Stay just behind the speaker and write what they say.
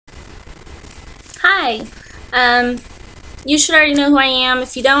Hi. You should already know who I am.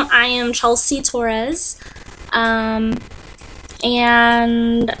 If you don't, I am Chelsea Torres. And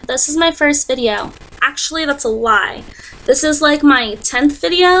this is my first video. Actually, that's a lie. This is like my 10th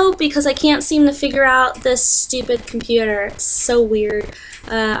video because I can't seem to figure out this stupid computer. It's so weird.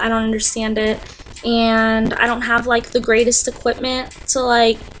 I don't understand it. And I don't have like the greatest equipment to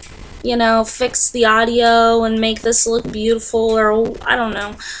like, you know, fix the audio and make this look beautiful, or I don't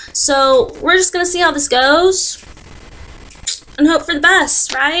know. So we're just gonna see how this goes and hope for the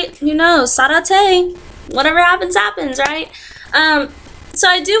best, right? Who knows? Sarate. Whatever happens, happens, right? So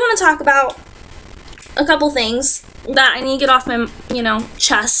I do want to talk about a couple things that I need to get off my, you know,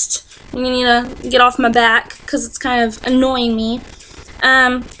 chest. I need to get off my back because it's kind of annoying me.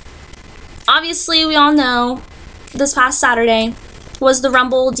 Obviously, we all know this past Saturday was the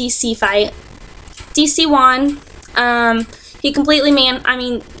Rumble DC fight. DC won. He completely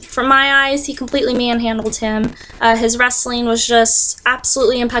from my eyes, he completely manhandled him. His wrestling was just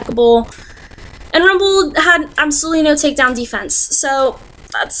absolutely impeccable. And Rumble had absolutely no takedown defense. So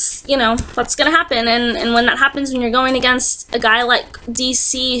that's, you know, that's gonna happen. And when that happens, when you're going against a guy like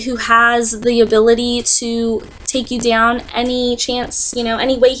DC who has the ability to take you down any chance, you know,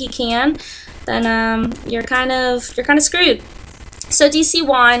 any way he can, then you're kind of screwed. So DC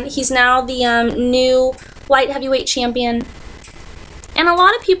won. He's now the new light heavyweight champion. And a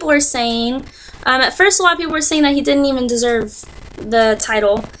lot of people are saying, at first a lot of people were saying that he didn't even deserve the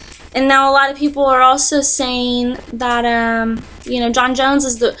title. And now a lot of people are also saying that, you know, Jon Jones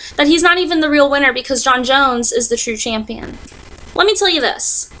is that he's not even the real winner because Jon Jones is the true champion. Let me tell you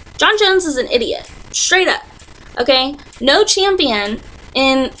this. Jon Jones is an idiot. Straight up. Okay? No champion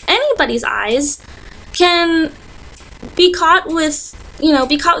in anybody's eyes can be caught with, you know,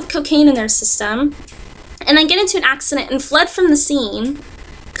 cocaine in their system and then get into an accident and fled from the scene,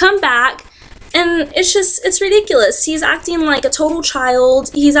 come back, and it's ridiculous. He's acting like a total child.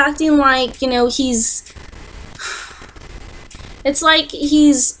 He's acting like, you know, it's like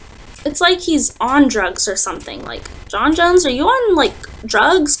he's on drugs or something. Like, Jon Jones, are you on like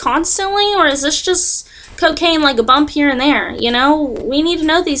drugs constantly, or is this just cocaine, like a bump here and there? You know, we need to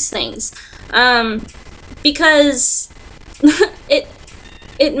know these things, because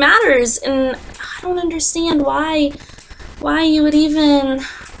it matters, and I don't understand why you would even,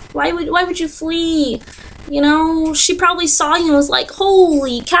 why would you flee? You know, she probably saw you and was like,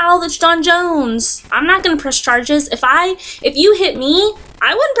 holy cow, that's Jon Jones. I'm not gonna press charges. If you hit me,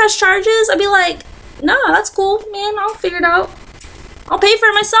 I wouldn't press charges. I'd be like, no, that's cool, man, I'll figure it out. I'll pay for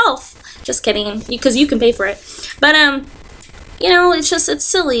it myself. Just kidding, because you can pay for it. But, you know, it's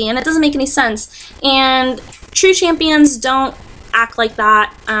silly, and it doesn't make any sense. And true champions don't act like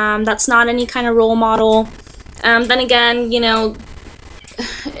that. That's not any kind of role model. Then again, you know,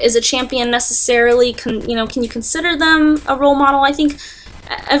 is a champion necessarily, can you consider them a role model? I think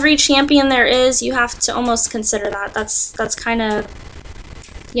every champion there is, you have to almost consider that. That's kind of,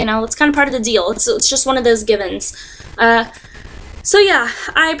 you know, it's kind of part of the deal. It's just one of those givens. So yeah,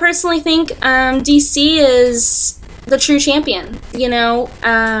 I personally think DC is the true champion, you know.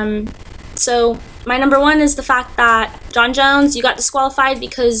 So my number one is the fact that Jon Jones, you got disqualified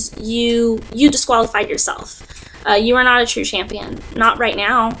because you disqualified yourself. You are not a true champion. Not right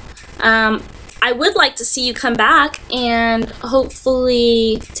now. I would like to see you come back and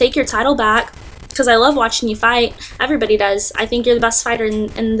hopefully take your title back, because I love watching you fight. Everybody does. I think you're the best fighter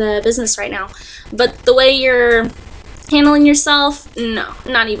in the business right now. But the way you're handling yourself, no,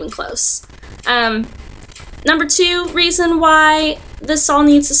 not even close. Number two reason why this all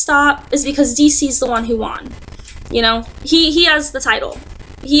needs to stop is because DC's the one who won. You know, he has the title.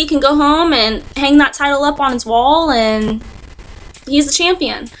 He can go home and hang that title up on his wall, and he's the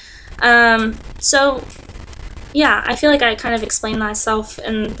champion. So yeah, I feel like I kind of explained myself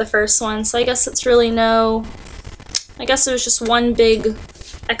in the first one, so I guess it's really I guess it was just one big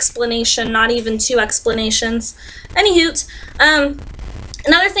explanation, not even two explanations. Anyhoot,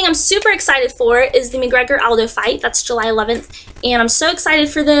 another thing I'm super excited for is the McGregor-Aldo fight. That's July 11th, and I'm so excited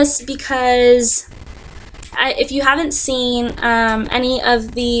for this because if you haven't seen any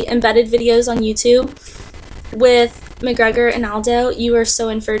of the embedded videos on YouTube with McGregor and Aldo, you are so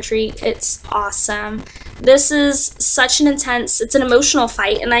in for a treat. It's awesome. This is such an intense, it's an emotional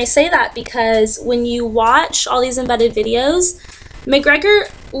fight, and I say that because when you watch all these embedded videos,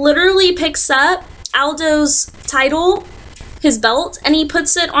 McGregor literally picks up Aldo's title, his belt, and he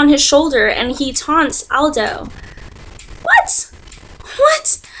puts it on his shoulder and he taunts Aldo. What?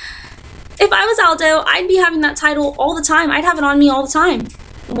 What? If I was Aldo, I'd be having that title all the time. I'd have it on me all the time.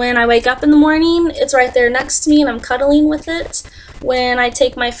 When I wake up in the morning, it's right there next to me and I'm cuddling with it. when I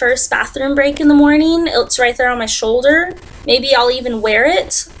take my first bathroom break in the morning. It's right there on my shoulder. Maybe I'll even wear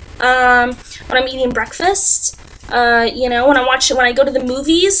it when I'm eating breakfast. You know, when I go to the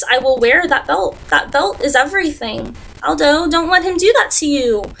movies, I will wear that belt. That belt is everything. Aldo, don't let him do that to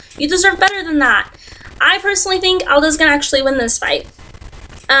you. You deserve better than that. I personally think Aldo's gonna actually win this fight.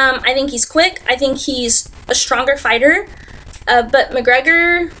 I think he's quick. I think he's a stronger fighter. But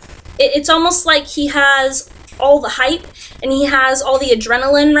McGregor, it's almost like he has all the hype and he has all the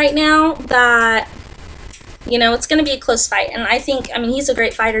adrenaline right now that, you know, it's going to be a close fight. And I mean, he's a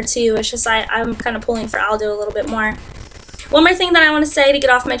great fighter too. It's just I'm kind of pulling for Aldo a little bit more. One more thing that I want to say to get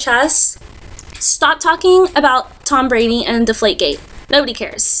off my chest. Stop talking about Tom Brady and Deflategate. Nobody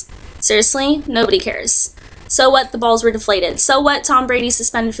cares. Seriously, nobody cares. So what, the balls were deflated. So what, Tom Brady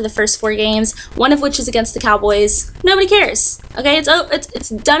suspended for the first 4 games, one of which is against the Cowboys. Nobody cares. Okay, it's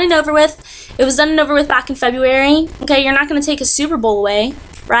done and over with. It was done and over with back in February. Okay, you're not going to take a Super Bowl away,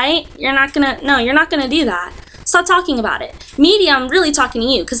 right? You're not going to do that. Stop talking about it. Media, I'm really talking to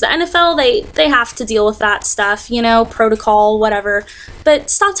you, because the NFL, they have to deal with that stuff, you know, protocol, whatever. But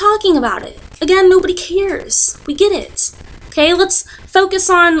stop talking about it. Again, nobody cares. We get it. Okay, let's focus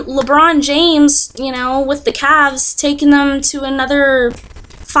on LeBron James, you know, with the Cavs, taking them to another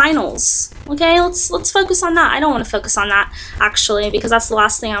finals. Okay, let's focus on that. I don't want to focus on that, actually, because that's the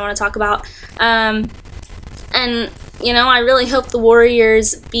last thing I want to talk about. And, you know, I really hope the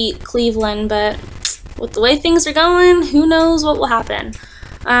Warriors beat Cleveland, but with the way things are going, who knows what will happen.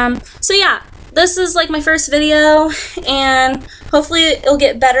 So yeah, this is like my first video, and hopefully it'll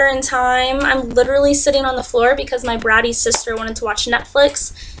get better in time. I'm literally sitting on the floor because my bratty sister wanted to watch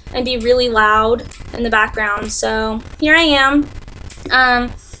Netflix and be really loud in the background. So here I am.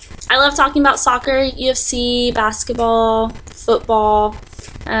 I love talking about soccer, UFC, basketball, football.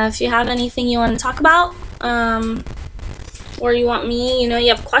 If you have anything you want to talk about, or you want me, you know,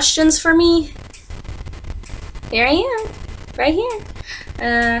 you have questions for me, here I am, right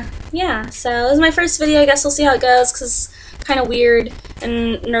here. Yeah, so this is my first video. I guess we'll see how it goes, because it's kind of weird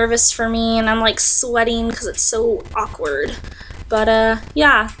and nervous for me, and I'm like sweating because it's so awkward. But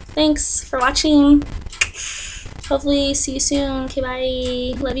yeah, thanks for watching. Hopefully see you soon. Okay,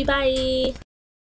 bye. Love you, bye.